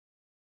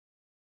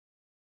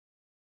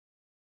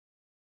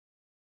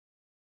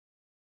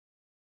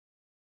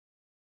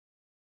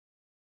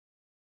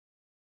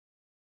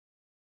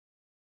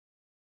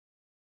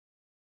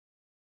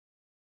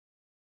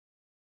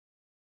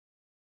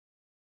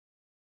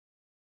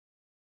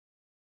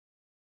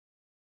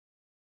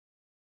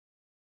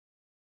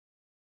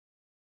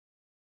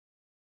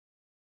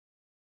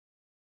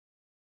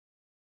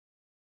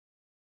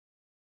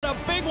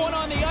big one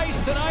on the ice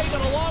tonight,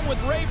 and along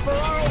with Ray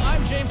Ferraro,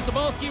 I'm James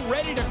Cybulski,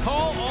 ready to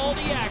call all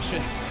the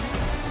action.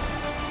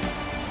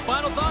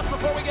 Final thoughts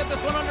before we get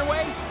this one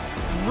underway?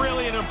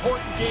 Really an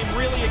important game,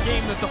 really a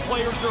game that the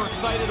players are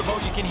excited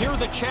about. You can hear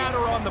the chatter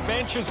on the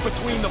benches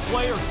between the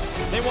players.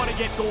 They want to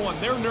get going.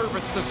 They're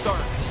nervous to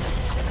start.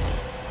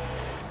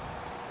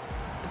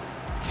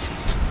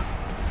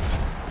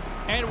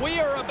 And we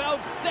are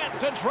about set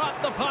to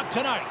drop the puck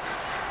tonight.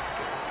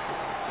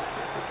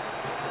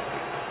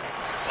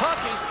 Puck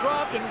is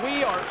dropped and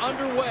we are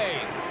underway.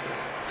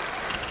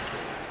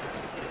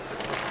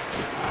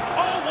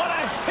 Oh, what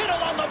a hit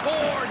along the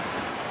boards!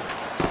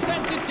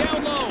 Sends it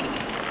down low.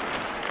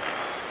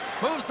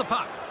 Moves the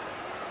puck.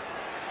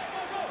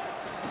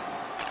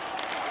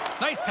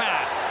 Nice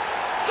pass.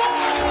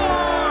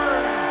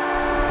 Scores!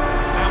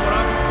 Now, when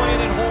I was playing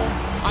at home,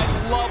 I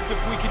loved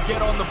if we could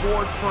get on the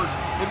board first.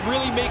 It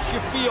really makes you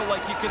feel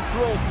like you can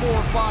throw 4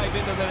 or 5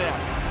 into the net.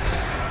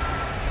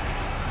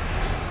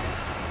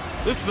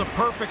 This is a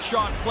perfect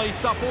shot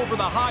placed up over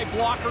the high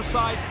blocker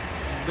side.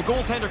 The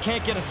goaltender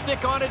can't get a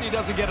stick on it. He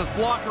doesn't get his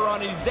blocker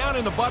on it. He's down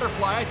in the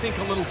butterfly, I think,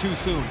 a little too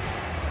soon.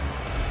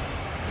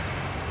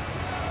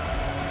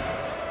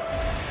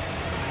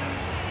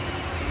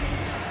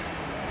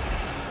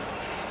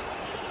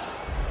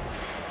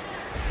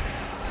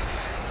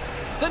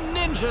 The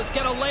Ninjas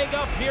get a leg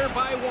up here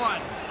by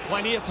 1.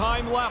 Plenty of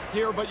time left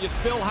here, but you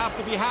still have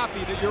to be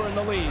happy that you're in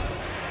the lead.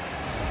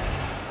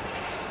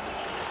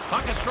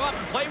 Puck is dropped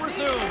and play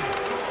resumes.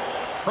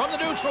 From the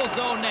neutral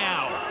zone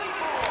now.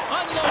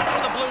 Unloads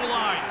from the blue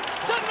line.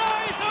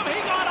 Denies him.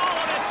 He got all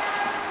of it.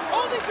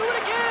 Oh, they do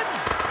it again.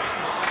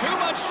 Too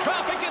much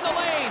traffic in the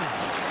lane.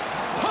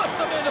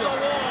 Puts him into the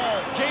wall.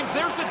 James,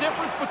 there's the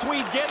difference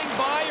between getting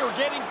by or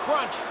getting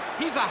crunched.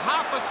 He's a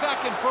half a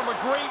second from a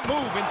great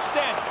move.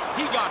 Instead,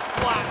 he got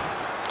flat.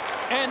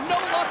 And no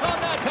luck on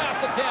that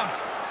pass attempt.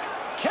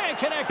 Can't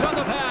connect on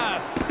the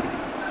pass.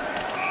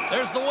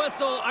 There's the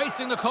whistle,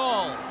 icing the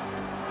call.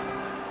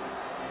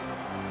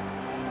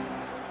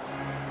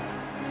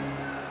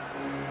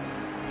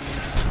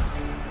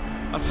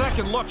 A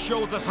second look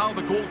shows us how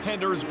the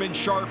goaltender has been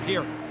sharp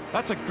here.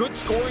 That's a good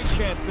scoring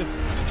chance that's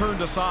turned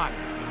aside.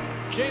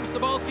 James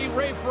Cybulski,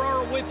 Ray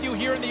Ferraro with you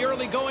here in the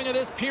early going of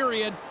this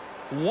period.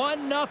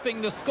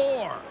 1-0 the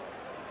score.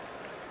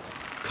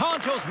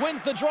 Contos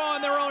wins the draw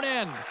on their own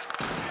end.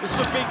 This is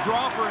a big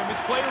draw for him. His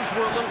players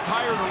were a little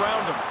tired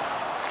around him.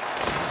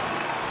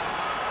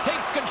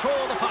 Takes control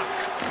of the puck.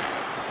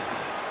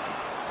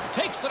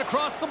 Takes it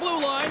across the blue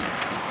line.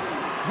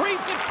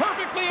 Reads it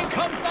perfectly and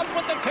comes up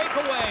with the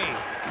takeaway.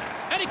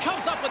 And he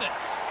comes up with it.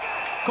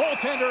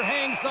 Goaltender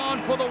hangs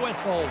on for the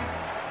whistle.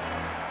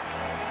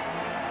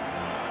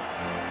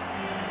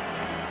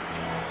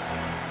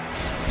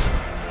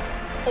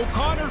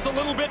 O'Connor's a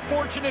little bit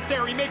fortunate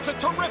there. He makes a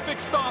terrific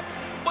stop,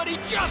 but he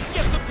just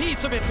gets a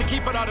piece of it to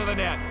keep it out of the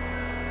net.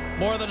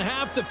 More than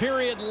half the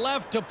period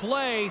left to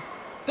play.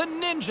 The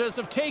Ninjas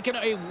have taken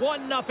a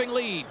 1-0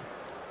 lead.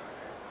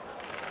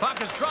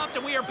 Puck is dropped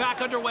and we are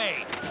back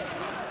underway.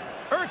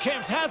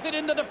 Urkamps has it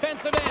in the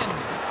defensive end.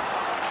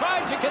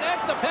 Tried to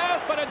connect the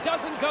pass, but it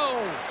doesn't go.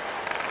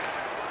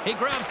 He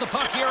grabs the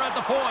puck here at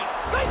the point.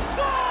 They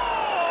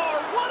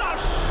score! What a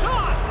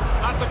shot!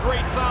 That's a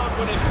great sound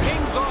when it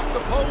pings off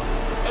the post,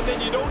 and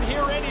then you don't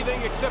hear anything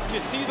except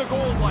you see the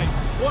goal light.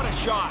 What a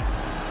shot.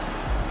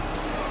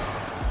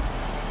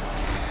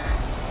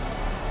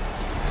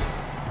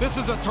 This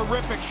is a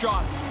terrific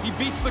shot. He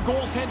beats the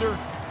goaltender,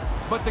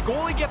 but the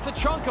goalie gets a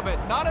chunk of it.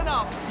 Not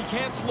enough. He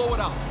can't slow it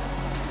up.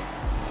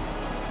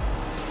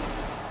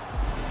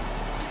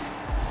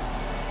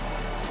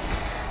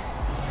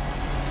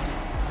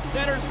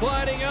 Center's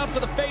gliding up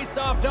to the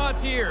face-off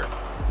dots here.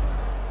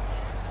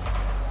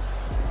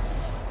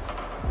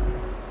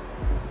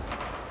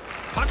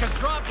 Puck is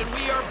dropped and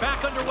we are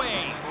back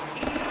underway.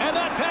 And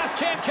that pass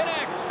can't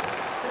connect.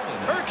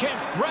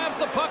 Urkamps grabs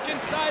the puck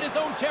inside his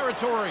own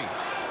territory.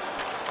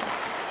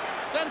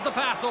 Sends the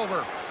pass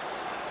over.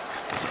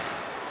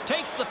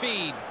 Takes the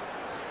feed.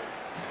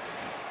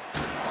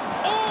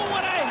 Oh,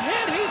 what a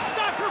hit! He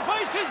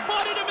sacrificed his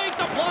body to make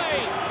the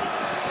play.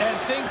 And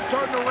things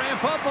starting to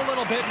ramp up a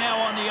little bit now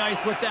on the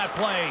ice with that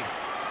play.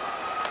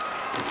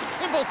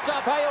 Simple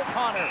stop by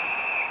O'Connor.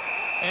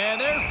 And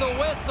there's the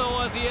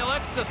whistle as he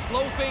elects to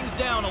slow things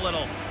down a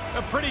little.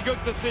 A pretty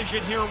good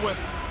decision here with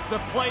the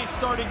play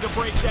starting to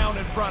break down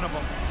in front of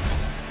him.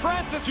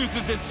 Francis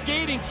uses his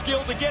skating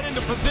skill to get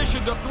into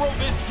position to throw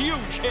this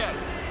huge hit.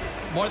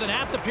 More than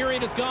half the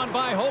period has gone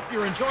by. Hope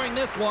you're enjoying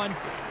this one.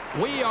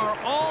 We are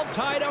all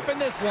tied up in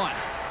this one.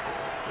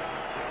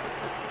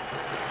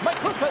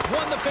 McCook has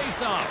won the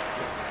faceoff.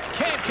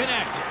 Can't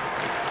connect.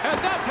 And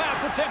that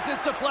pass attempt is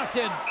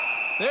deflected.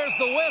 There's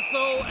the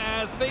whistle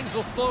as things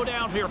will slow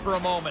down here for a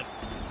moment.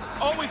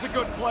 Always a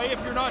good play.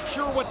 If you're not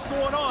sure what's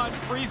going on,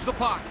 freeze the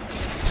puck.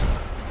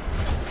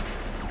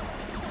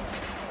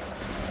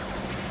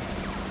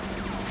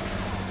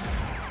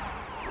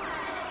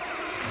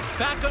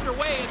 Back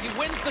underway as he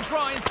wins the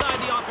draw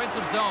inside the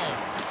offensive zone.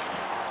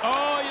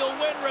 Oh, you'll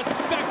win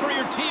respect for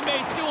your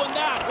teammates doing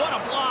that. What a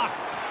block.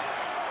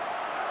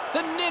 The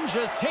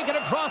Ninjas take it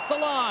across the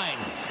line.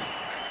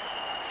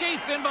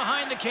 Skates in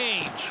behind the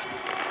cage.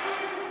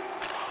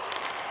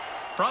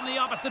 From the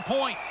opposite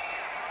point.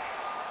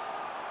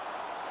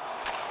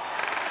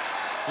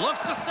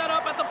 Looks to set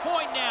up at the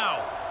point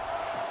now.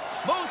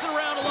 Moves it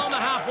around along the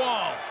half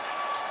wall.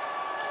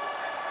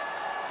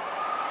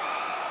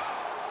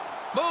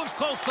 Moves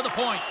close to the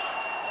point.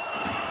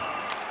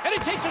 And he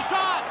takes a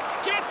shot.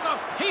 Gets a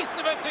piece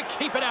of it to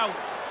keep it out.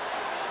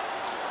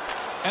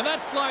 And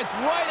that slides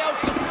right out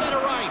to center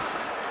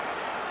ice.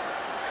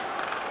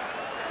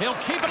 He'll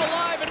keep it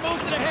alive and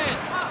moves it ahead.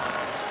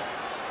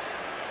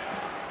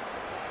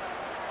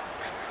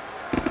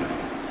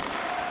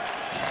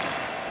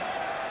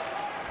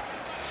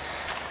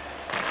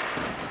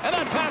 And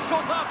that pass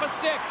goes off a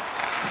stick.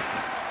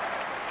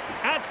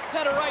 At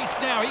center ice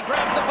now. He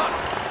grabs the puck.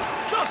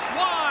 Just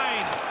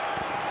wide.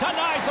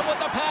 Denies him with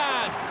the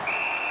pad.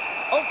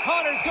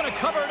 O'Connor's going to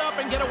cover it up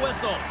and get a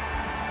whistle.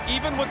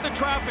 Even with the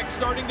traffic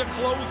starting to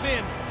close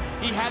in,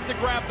 he had to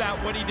grab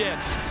that when he did.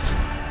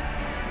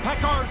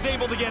 Pekar's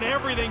able to get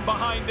everything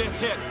behind this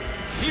hit.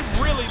 He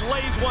really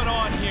lays one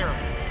on here.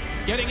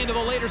 Getting into the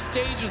later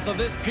stages of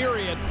this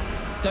period,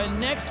 the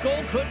next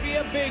goal could be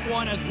a big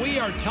one as we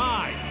are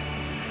tied.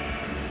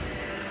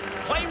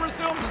 Play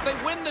resumes as they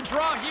win the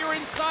draw here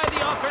inside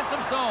the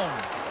offensive zone.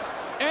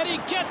 And he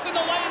gets in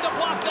the lane to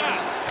block that.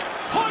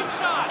 Point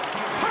shot.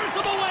 Turns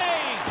him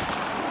away.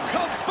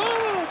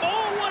 Kaboom!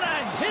 Oh, what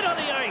a hit on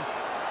the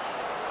ice.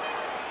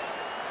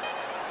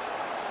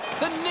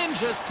 The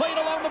Ninjas played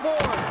along the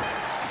boards.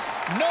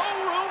 No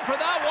room for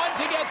that one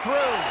to get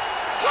through.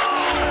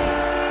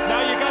 Now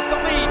you got the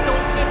lead.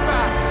 Don't sit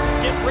back.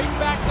 Get right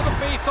back to the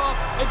faceoff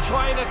and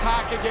try and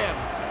attack again.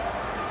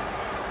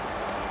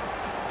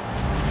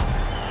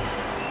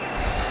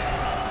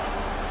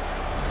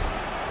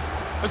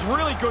 It's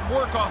really good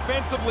work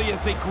offensively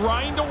as they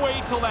grind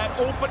away till that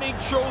opening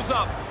shows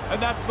up.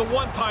 And that's the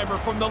one-timer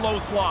from the low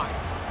slide.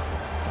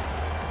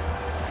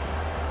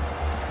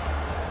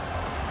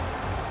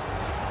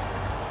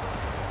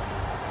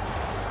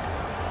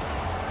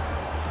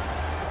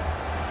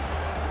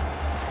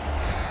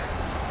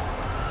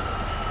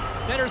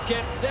 Centers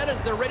get set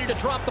as they're ready to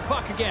drop the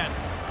puck again.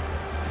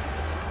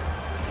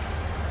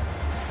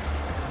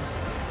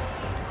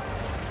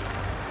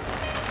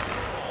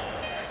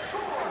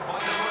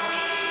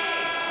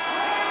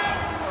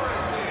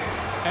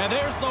 And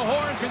there's the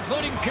horn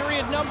concluding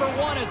period number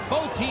 1 as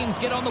both teams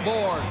get on the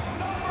board.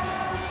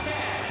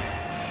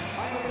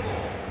 Time of the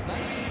goal,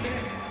 19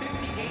 minutes,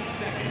 58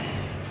 seconds.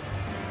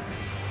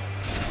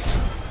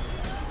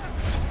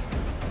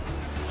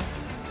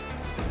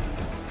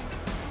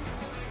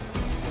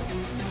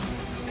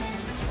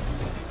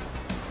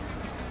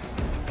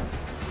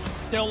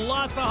 Still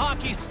lots of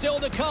hockey still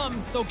to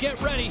come, so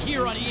get ready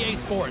here on EA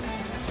Sports.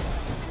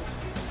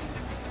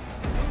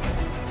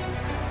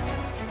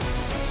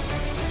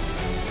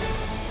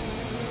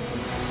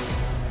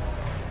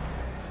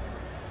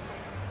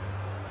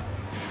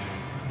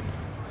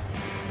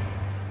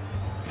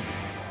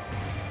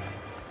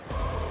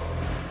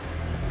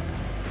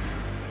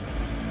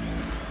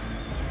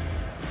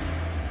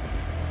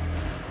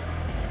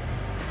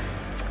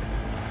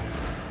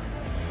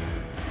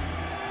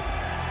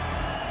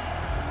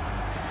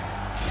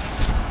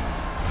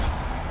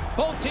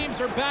 Both teams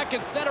are back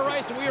at center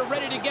ice, and we are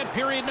ready to get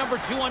period number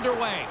 2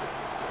 underway.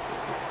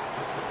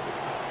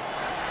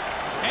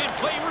 And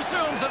play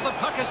resumes as the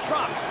puck is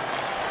dropped.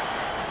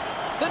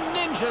 The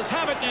Ninjas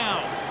have it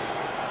now.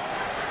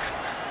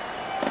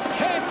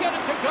 Can't get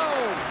it to go.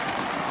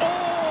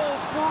 Oh,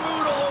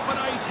 brutal open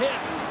ice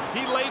hit.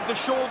 He laid the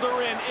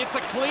shoulder in. It's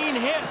a clean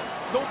hit.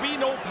 There'll be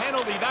no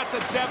penalty. That's a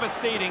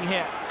devastating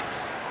hit.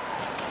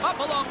 Up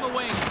along the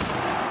wing.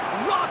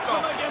 Rocks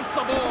him against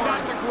the boards.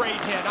 That's a great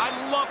hit. I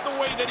love the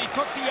way that he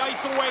took the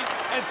ice away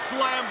and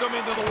slammed him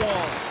into the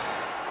wall.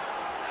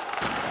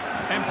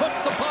 And puts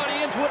the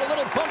body into it, a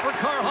little bumper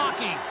car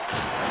hockey.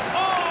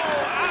 Oh,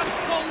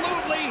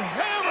 absolutely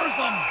hammers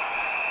him.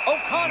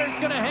 O'Connor's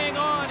going to hang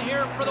on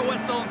here for the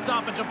whistle and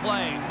stoppage of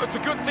play. It's a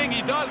good thing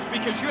he does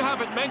because you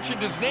haven't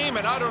mentioned his name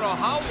in I don't know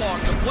how long.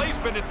 The play's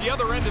been at the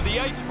other end of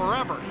the ice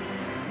forever.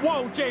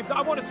 Whoa, James,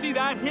 I want to see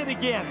that hit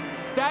again.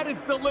 That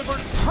is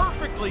delivered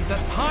perfectly. The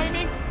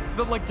timing,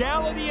 the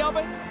legality of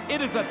it,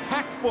 it is a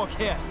textbook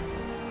hit.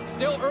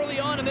 Still early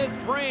on in this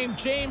frame,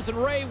 James and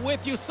Ray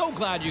with you. So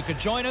glad you could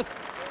join us.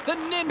 The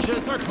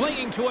Ninjas are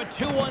clinging to a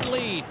 2-1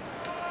 lead.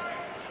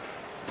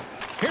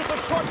 Here's a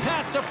short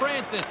pass to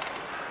Francis.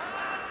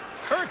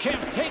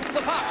 Urkamps takes the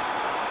puck.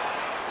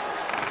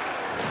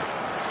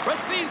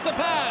 Receives the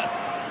pass.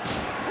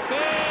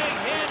 Big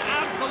hit,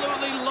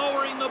 absolutely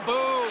lowering the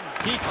boom.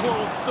 He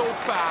closed so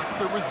fast,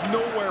 there was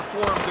nowhere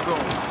for him to go.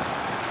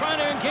 Trying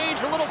to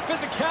engage a little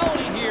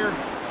physicality here.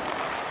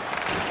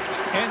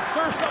 And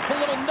serves up a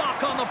little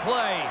knock on the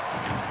play.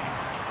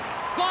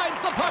 Slides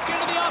the puck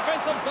into the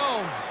offensive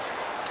zone.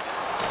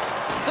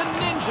 The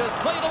Ninjas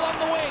played along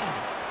the wing.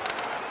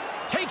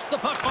 Takes the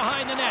puck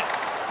behind the net.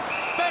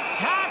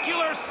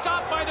 Spectacular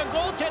stop by the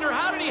goaltender.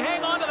 How did he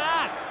hang on to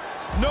that?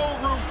 No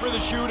room for the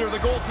shooter. The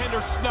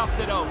goaltender snuffed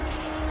it out.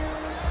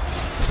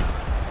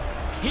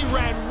 He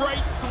ran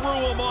right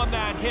through him on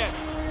that hit.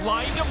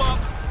 Lined him up,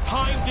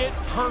 timed it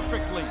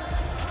perfectly.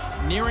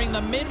 Nearing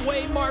the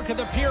midway mark of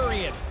the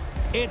period.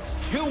 It's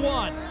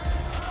 2-1.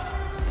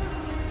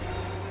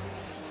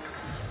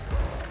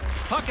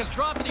 Puck is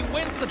dropped and he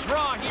wins the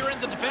draw here in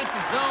the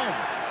defensive zone.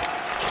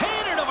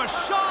 Cannon of a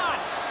shot!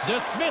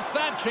 Dismissed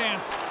that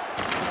chance.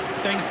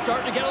 Things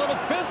starting to get a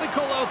little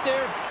physical out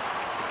there.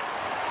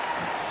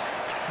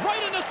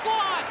 Right in the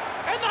slot!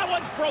 And that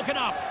one's broken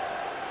up.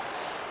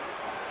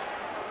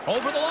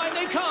 Over the line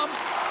they come.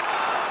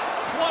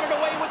 Swatted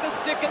away with the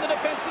stick in the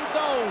defensive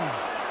zone.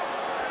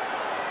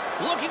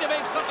 Looking to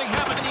make something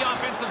happen in the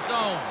offensive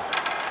zone.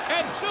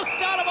 And just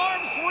out of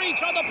arm's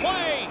reach on the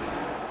play.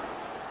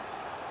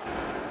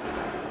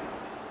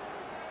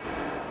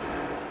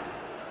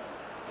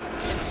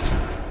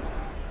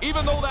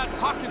 Even though that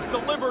puck is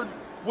delivered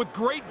with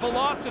great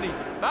velocity,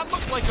 that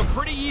looks like a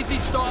pretty easy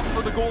stop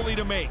for the goalie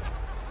to make.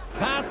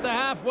 Past the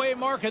halfway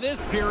mark of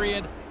this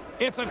period,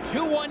 it's a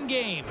 2-1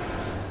 game.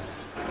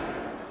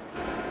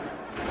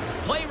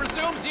 Play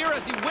resumes here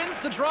as he wins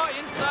the draw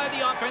inside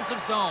the offensive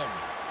zone.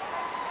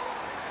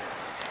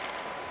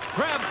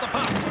 Grabs the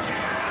puck.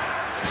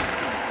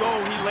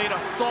 Oh, he laid a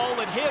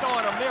solid hit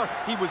on him there.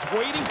 He was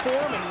waiting for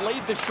him and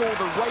laid the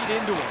shoulder right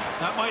into him.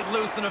 That might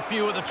loosen a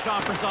few of the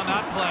choppers on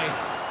that play.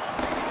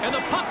 And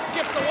the puck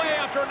skips away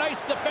after a nice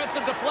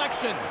defensive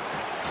deflection.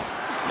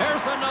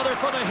 There's another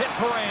for the hit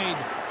parade.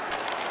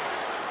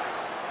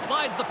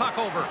 Slides the puck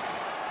over.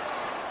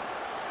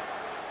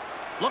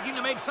 Looking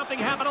to make something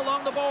happen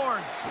along the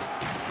boards.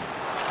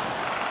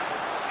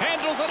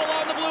 Handles it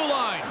along the blue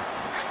line.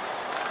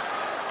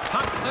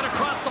 Puck sent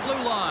across the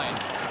blue line.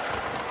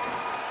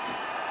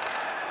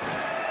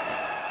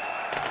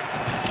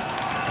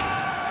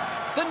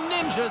 The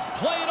Ninjas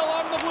play it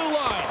along the blue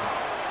line.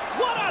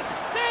 What a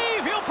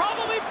save! He'll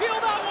probably feel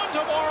that one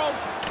tomorrow.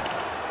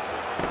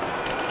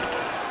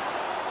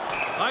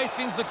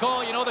 Icing's the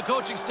call. You know the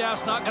coaching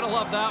staff's not going to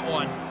love that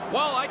one.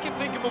 Well, I can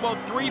think of about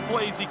 3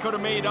 plays he could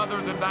have made other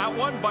than that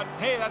one, but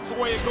hey, that's the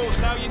way it goes.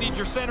 Now you need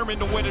your centerman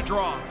to win a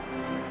draw.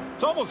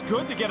 It's almost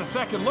good to get a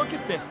second look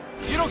at this.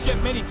 You don't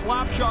get many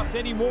slap shots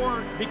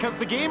anymore because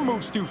the game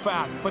moves too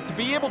fast, but to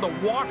be able to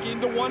walk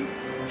into one,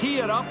 tee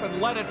it up,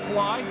 and let it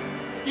fly,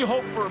 you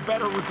hope for a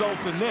better result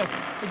than this.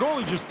 The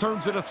goalie just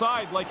turns it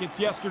aside like it's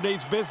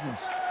yesterday's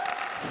business.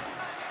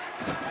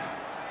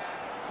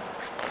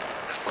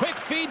 Quick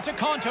feed to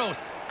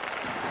Kontos.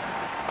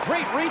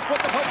 Great reach with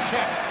the poke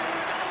check.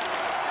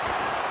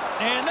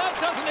 And that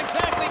doesn't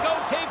exactly go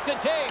tape to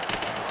tape.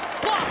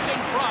 Blocked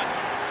in front.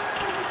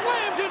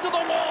 Slammed into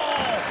the wall.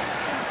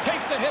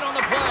 Takes a hit on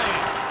the play.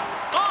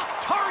 Off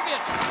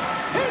target.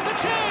 Here's a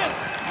chance.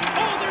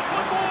 Oh, there's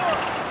one more.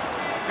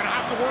 Gonna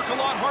have to work a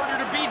lot harder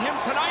to beat him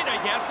tonight, I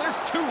guess.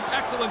 There's 2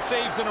 excellent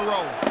saves in a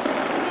row.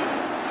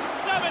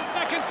 7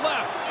 seconds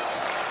left.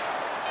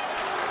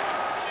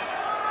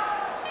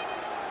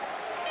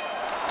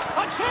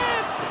 A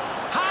chance.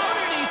 How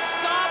did he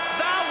stop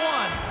that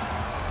one?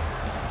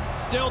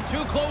 Still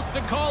too close to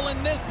call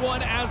in this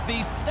one as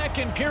the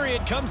second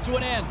period comes to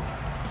an end.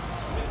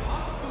 With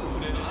hot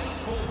food and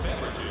ice-cold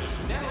beverages,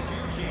 now's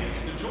your chance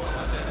to join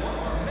us at one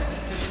of our many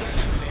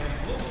concession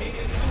stands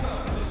located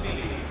throughout the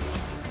stadium.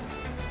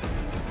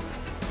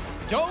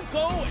 Don't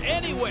go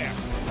anywhere.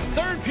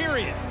 Third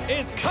period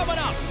is coming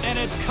up, and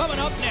it's coming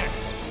up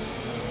next.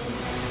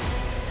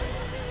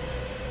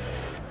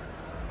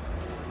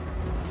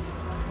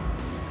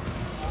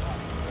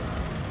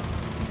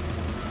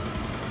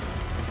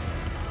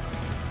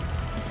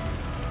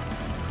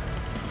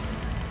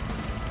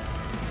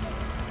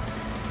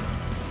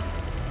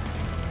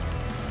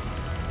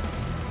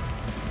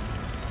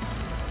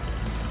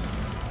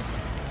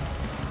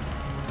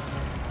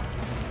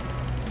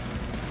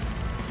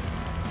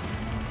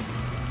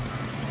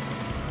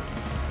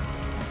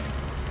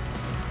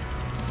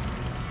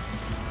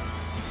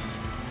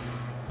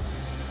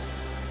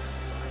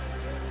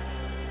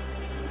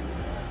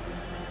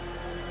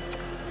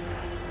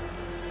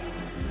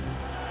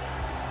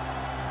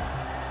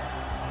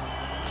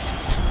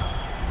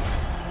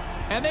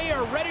 And they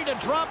are ready to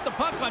drop the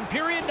puck on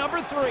period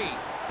number 3.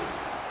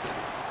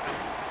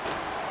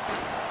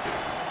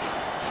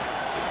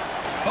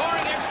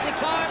 Barring extra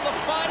time, the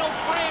final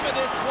frame of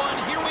this one.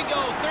 Here we go.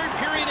 Third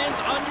period is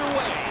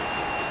underway.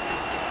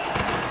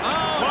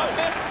 Oh, a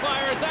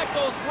misfire as that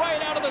goes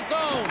right out of the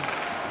zone.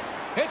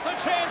 It's a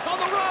chance on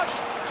the rush.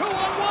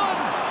 2-on-1.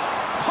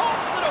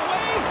 Pumps it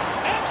away.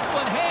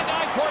 Excellent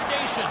hand-eye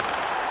coordination.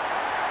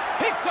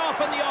 Picked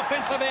off on the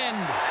offensive end.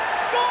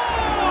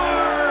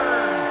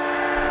 Scores!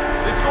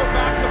 They score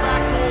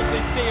back-to-back goals.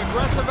 They stay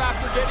aggressive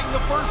after getting the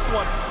first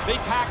one. They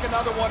tack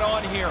another one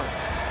on here.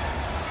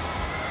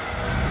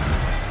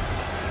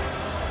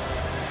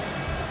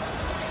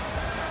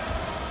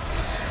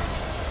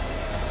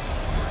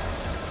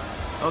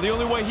 Now, the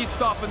only way he's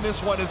stopping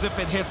this one is if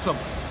it hits him.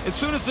 As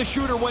soon as the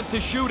shooter went to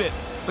shoot it,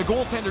 the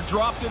goaltender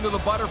dropped into the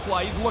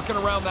butterfly. He's looking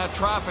around that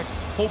traffic,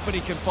 hoping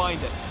he can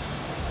find it.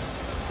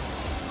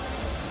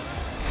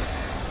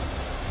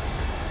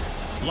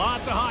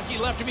 Lots of hockey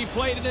left to be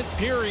played in this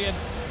period.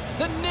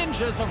 The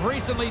Ninjas have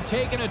recently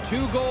taken a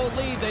 2-goal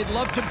lead. They'd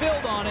love to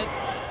build on it.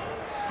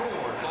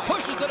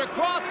 Pushes it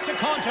across to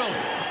Kontos.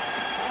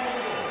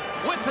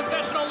 With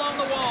possession along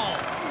the wall.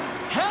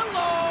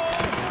 Hello!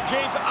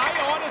 James, I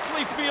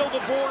honestly feel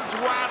the boards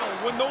rattle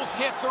when those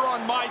hits are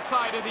on my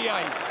side of the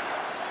ice.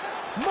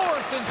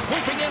 Morrison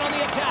swooping in on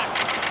the attack.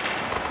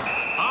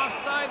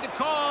 Offside the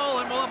call,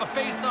 and we'll have a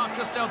face-off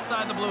just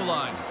outside the blue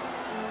line.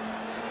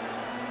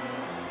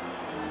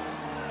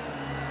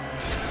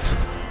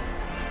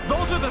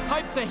 Those are the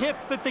types of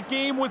hits that the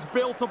game was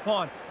built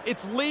upon.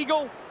 It's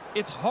legal,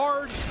 it's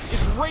hard,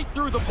 it's right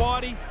through the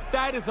body.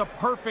 That is a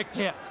perfect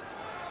hit.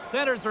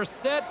 Centers are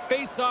set,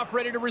 face-off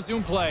ready to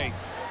resume play.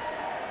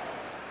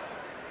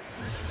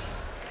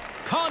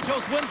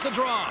 Kontos wins the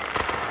draw.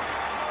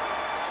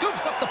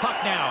 Scoops up the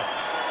puck now.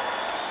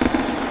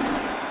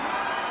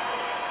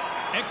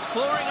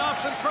 Exploring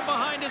options from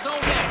behind his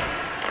own net.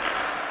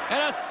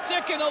 And a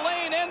stick in the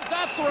lane ends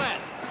that threat.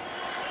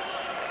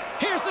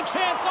 Here's a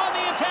chance on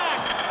the attack.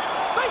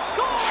 They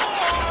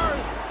score!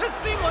 This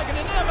seemed like an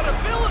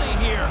inevitability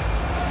here.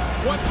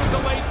 Once a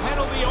delayed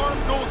penalty arm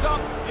goes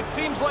up, it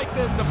seems like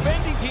the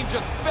defending team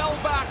just fell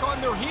back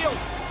on their heels.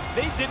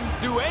 They didn't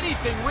do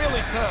anything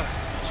really to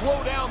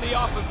slow down the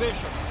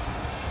opposition.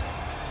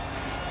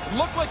 It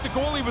looked like the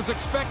goalie was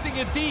expecting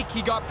a deke.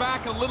 He got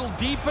back a little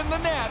deep in the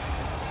net,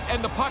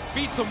 and the puck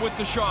beats him with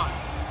the shot.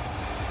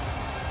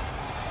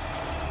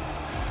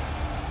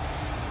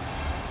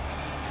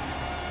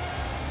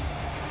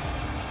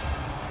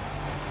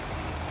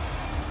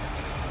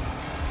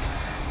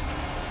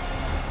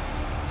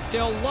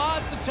 Still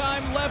lots of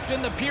time left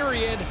in the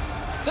period.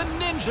 The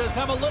Ninjas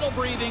have a little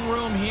breathing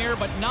room here,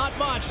 but not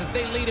much as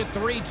they lead at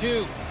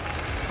 3-2.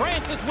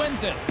 Francis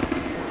wins it.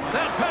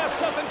 That pass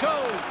doesn't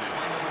go.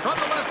 From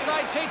the left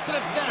side, takes it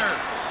at center.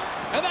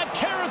 And that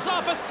carries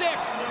off a stick.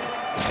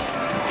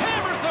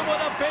 Hammers him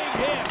with a big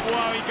hit.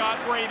 Well, he got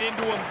right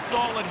into him.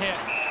 Solid hit.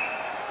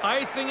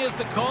 Icing is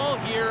the call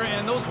here,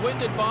 and those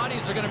winded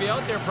bodies are going to be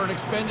out there for an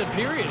expended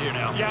period here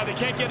now. Yeah, they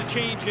can't get a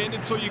change in,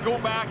 and so you go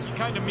back, you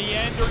kind of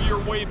meander your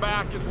way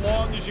back as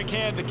long as you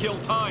can to kill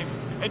time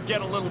and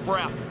get a little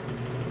breath.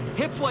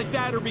 Hits like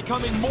that are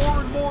becoming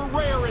more and more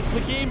rare as the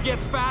game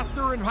gets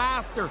faster and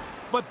faster,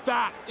 but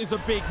that is a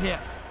big hit.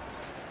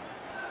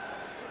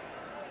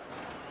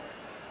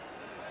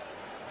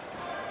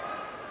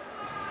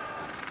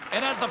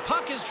 And as the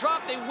puck is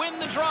dropped, they win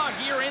the draw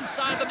here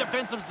inside the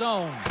defensive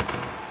zone.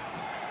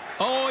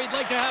 Oh, he'd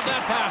like to have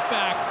that pass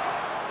back.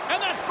 And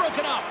that's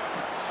broken up.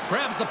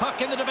 Grabs the puck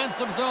in the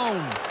defensive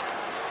zone.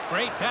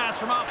 Great pass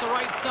from off the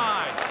right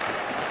side.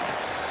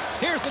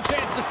 Here's a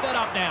chance to set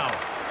up now.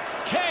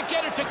 Can't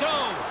get it to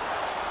go.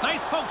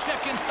 Nice poke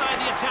check inside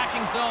the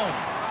attacking zone.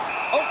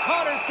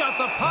 O'Connor's got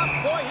the puck.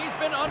 Boy, he's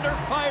been under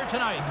fire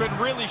tonight. Been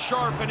really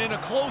sharp, and in a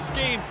close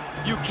game,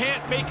 you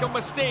can't make a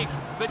mistake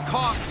that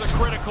costs a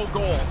critical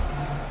goal.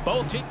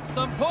 Both teams,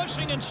 some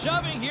pushing and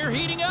shoving here,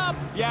 heating up.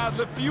 Yeah,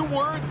 the few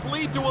words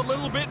lead to a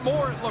little bit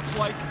more, it looks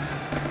like.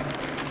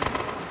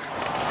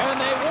 And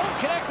they won't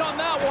connect on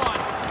that one.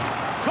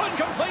 Couldn't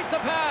complete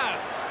the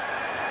pass.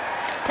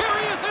 Here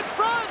he is in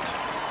front.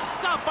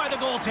 Stopped by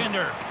the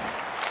goaltender.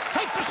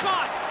 Takes a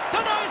shot.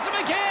 Denies him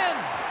again.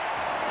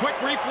 Quick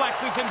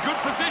reflexes and good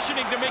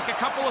positioning to make a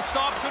couple of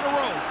stops in a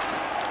row.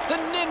 The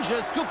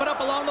Ninjas scoop it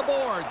up along the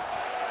boards.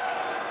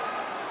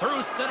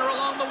 Through center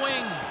along the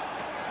wing.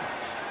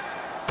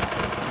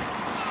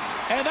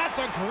 And that's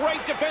a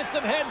great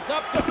defensive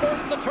heads-up to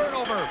force the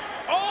turnover.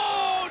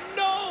 Oh,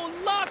 no!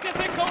 Luck as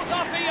it goes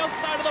off the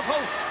outside of the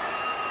post.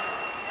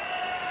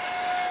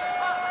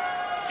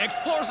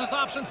 Explores his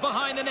options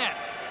behind the net.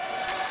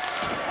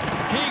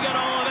 He got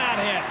all of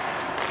that hit.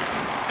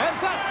 And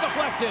that's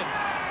deflected.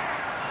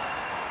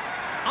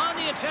 On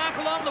the attack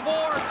along the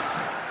boards.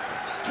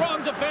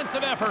 Strong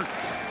defensive effort.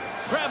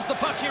 Grabs the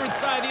puck here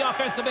inside the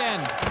offensive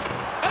end.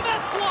 And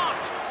that's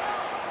blocked.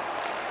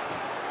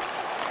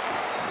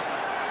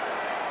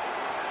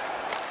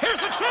 Here's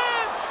a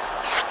chance!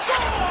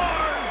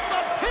 Scores!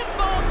 The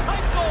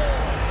pinball-type goal!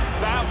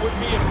 That would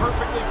be a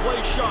perfectly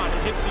placed shot.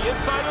 It hits the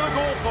inside of the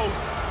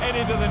goalpost and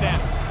into the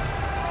net.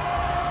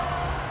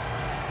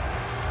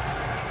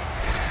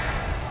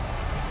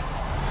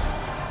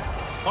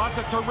 That's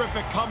a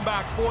terrific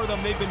comeback for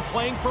them. They've been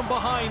playing from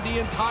behind the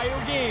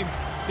entire game.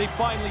 They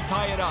finally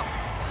tie it up.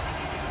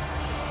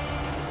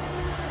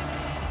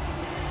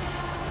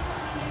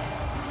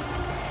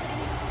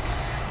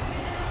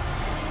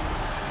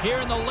 Here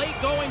in the late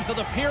goings of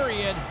the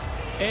period,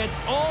 it's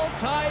all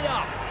tied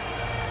up.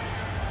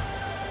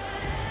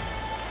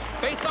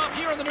 Face off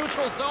here in the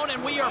neutral zone,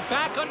 and we are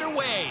back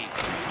underway.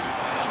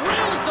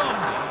 Drills them.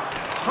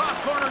 Cross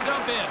corner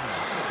dump in.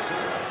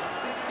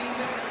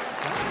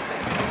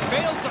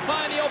 Fails to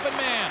find the open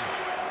man.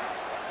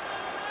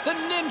 The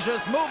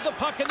Ninjas move the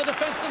puck in the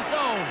defensive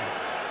zone.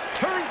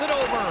 Turns it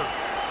over.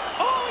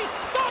 Oh, he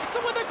stops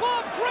him with a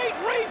glove. Great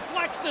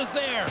reflexes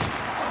there.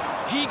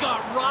 He got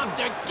robbed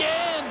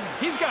again.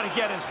 He's got to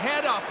get his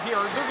head up here.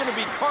 They're going to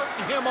be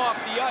carting him off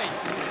the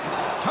ice.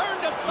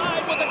 Turned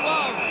aside with a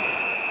glove.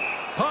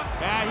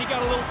 Yeah, he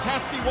got a little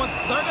testy once.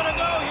 They're going to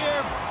go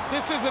here.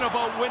 This isn't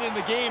about winning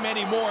the game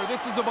anymore.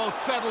 This is about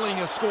settling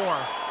a score.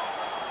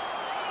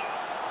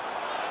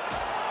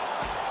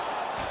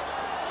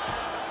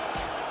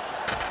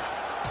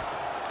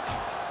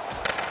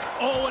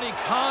 Oh, and he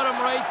caught him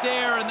right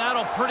there, and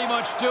that'll pretty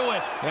much do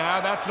it.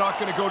 Yeah, that's not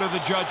going to go to the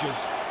judges.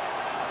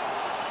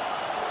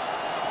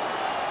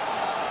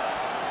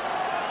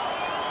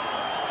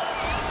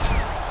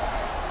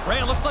 Ray,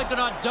 it looks like they're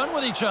not done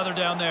with each other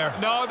down there.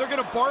 No, they're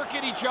going to bark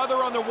at each other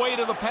on their way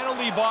to the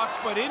penalty box,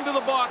 but into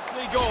the box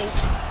they go.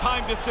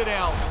 Time to sit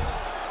down.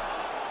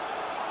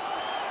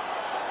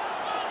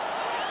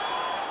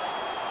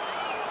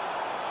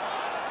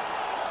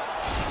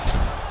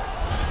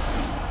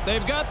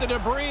 They've got the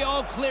debris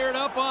all cleared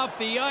up off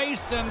the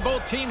ice, and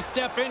both teams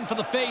step in for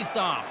the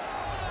face-off.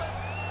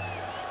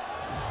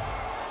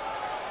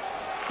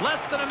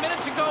 Less than a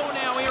minute to go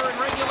now here in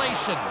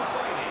regulation.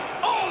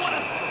 Oh, what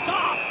a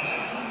stop!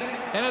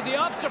 And as he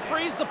opts to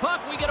freeze the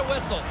puck, we get a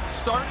whistle.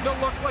 Starting to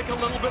look like a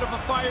little bit of a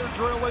fire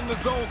drill in the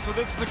zone, so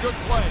this is a good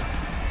play.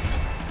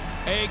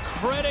 A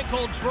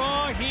critical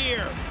draw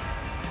here.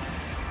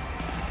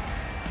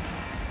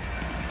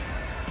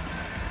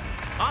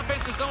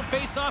 Offense's own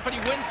face-off, and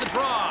he wins the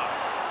draw.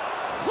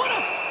 What a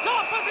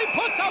stop as he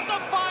puts out the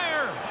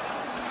fire!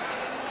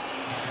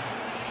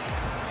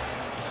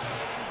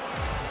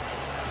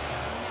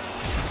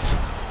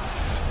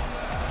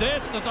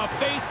 This is a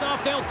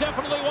face-off they'll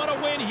definitely want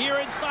to win here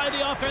inside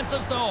the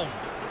offensive zone.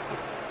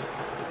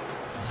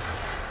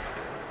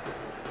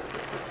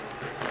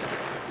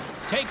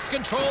 Takes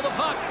control of the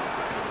puck.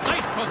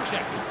 Nice poke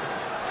check.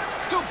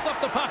 Scoops up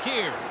the puck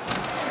here.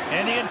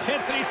 And the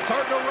intensity's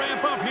starting to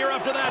ramp up here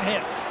after that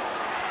hit.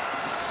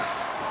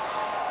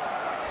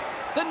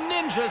 The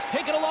Ninjas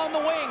take it along the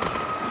wing.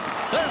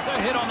 There's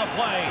a hit on the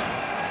play.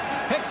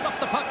 Picks up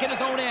the puck in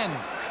his own end.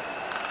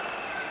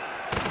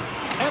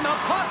 And the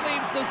puck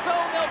leaves the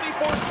zone. They'll be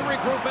forced to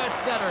regroup at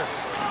center.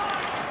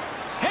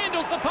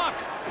 Handles the puck.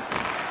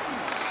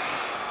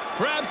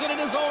 Grabs it in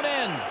his own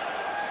end.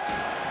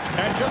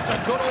 And just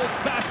a good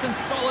old-fashioned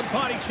solid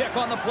body check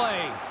on the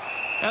play.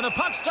 And the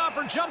puck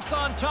stopper jumps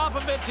on top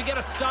of it to get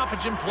a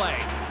stoppage in play.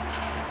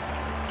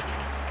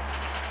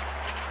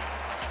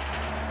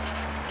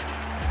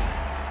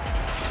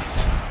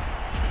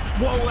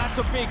 Whoa, that's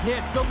a big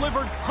hit.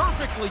 Delivered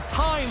perfectly,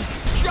 timed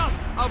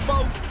just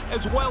about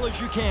as well as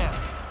you can.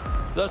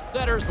 The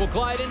setters will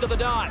glide into the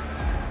dot.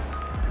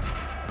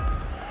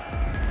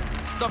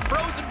 The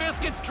frozen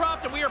biscuits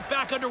dropped, and we are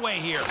back underway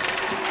here.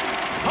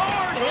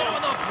 Hard hit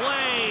on the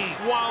play.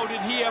 Wow,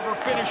 did he ever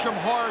finish him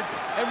hard.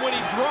 And when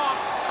he dropped,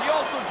 he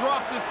also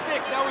dropped his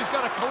stick. Now he's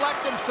got to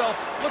collect himself.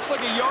 Looks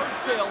like a yard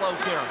sale out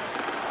there.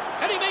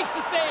 And he makes the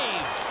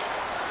save.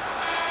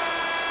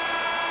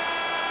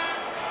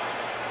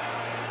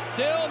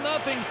 Still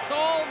nothing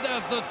solved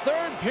as the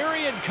third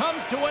period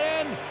comes to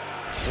an end.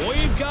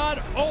 We've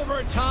got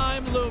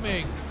overtime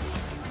looming.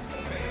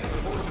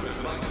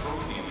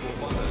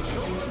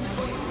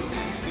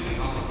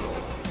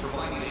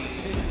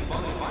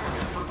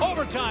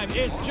 Overtime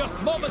is just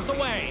moments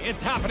away.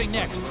 It's happening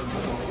next.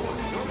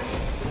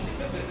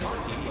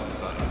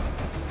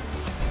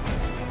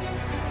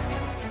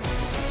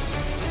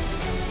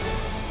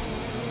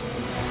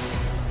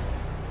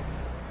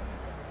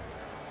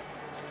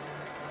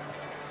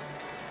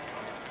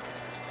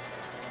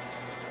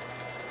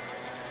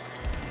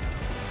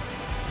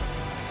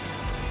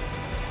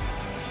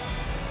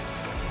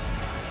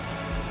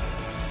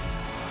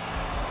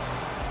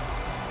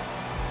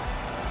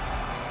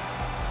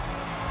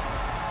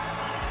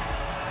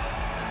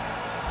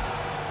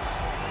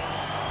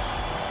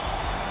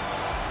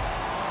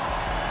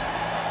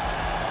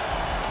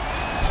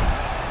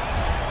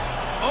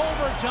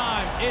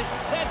 Overtime is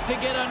set to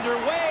get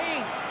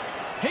underway.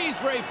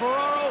 He's Ray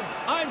Ferraro.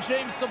 I'm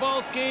James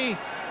Cebulski.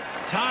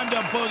 Time to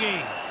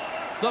boogie.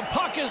 The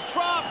puck is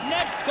dropped.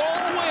 Next goal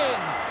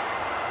wins.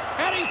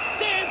 And he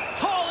stands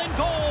tall in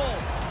goal.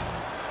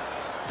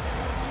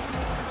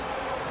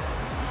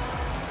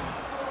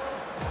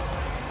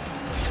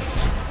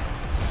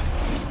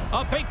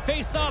 A big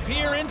face-off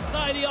here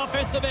inside the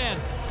offensive end.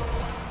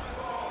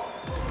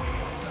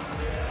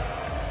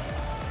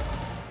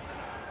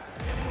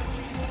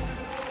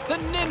 The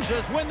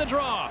Ninjas win the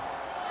draw.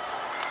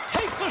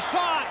 Takes a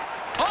shot.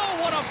 Oh,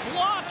 what a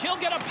block. He'll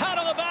get a pat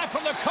on the back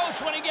from the coach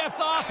when he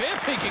gets off,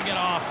 if he can get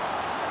off.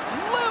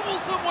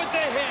 Levels him with the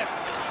hit.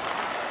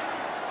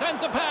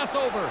 Sends a pass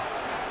over.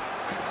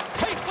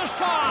 Takes a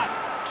shot.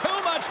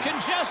 Too much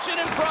congestion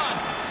in front.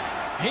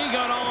 He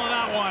got all of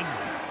that one.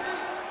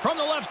 From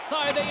the left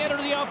side, they enter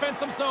the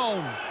offensive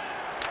zone.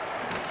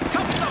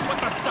 Comes up with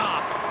the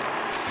stop.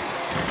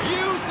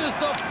 Uses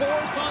the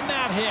force on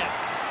that hit.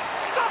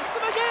 Stuffs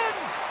him again.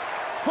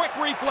 Quick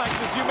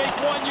reflexes. You make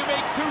one, you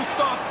make two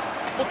stops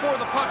before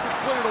the puck is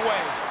cleared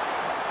away.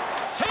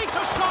 Takes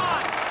a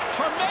shot.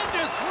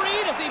 Tremendous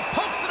read as he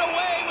pokes it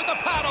away with the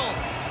paddle.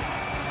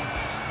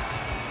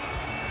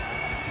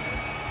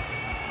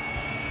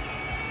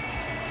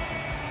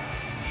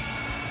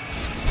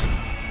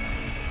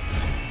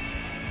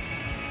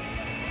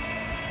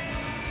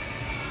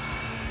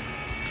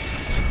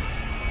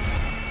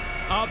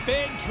 A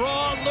big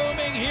draw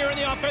looming here in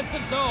the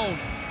offensive zone.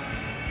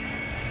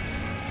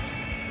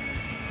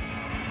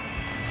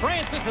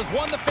 Francis has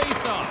won the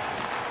faceoff.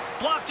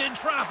 Blocked in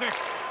traffic.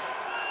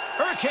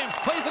 Urkamps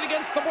plays it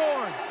against the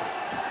boards.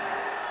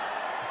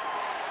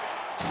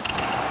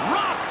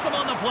 Rocks him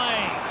on the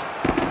play.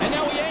 And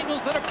now he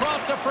angles it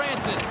across to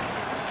Francis.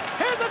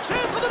 Here's a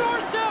chance on the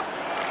doorstep.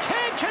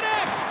 Can't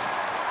connect.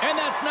 And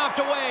that's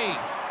knocked away.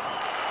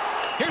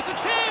 Here's a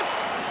chance.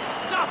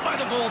 Stopped by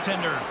the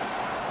goaltender.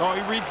 Oh,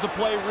 he reads the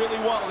play really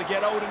well to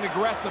get out and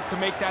aggressive to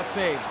make that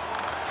save.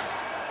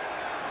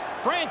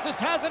 Francis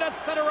has it at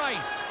center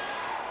ice.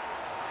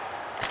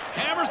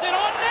 Hammers it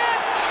on net.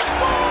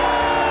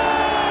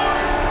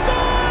 Scores!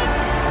 Good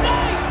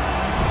night!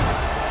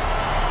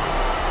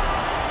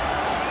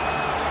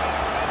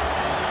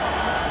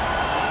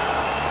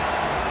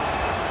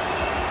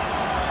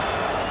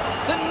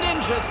 The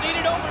Ninjas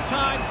needed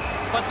overtime,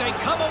 but they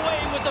come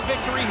away with the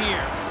victory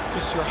here.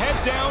 Just your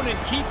head down and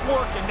keep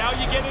working. Now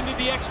you get into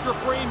the extra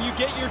frame, you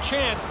get your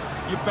chance.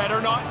 You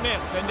better not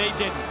miss, and they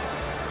didn't.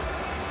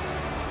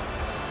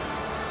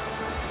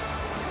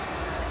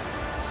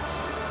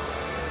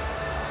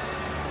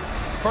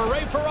 For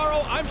Ray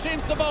Ferraro, I'm Shane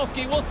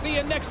Sobalski. We'll see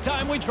you next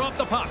time we drop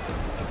the puck.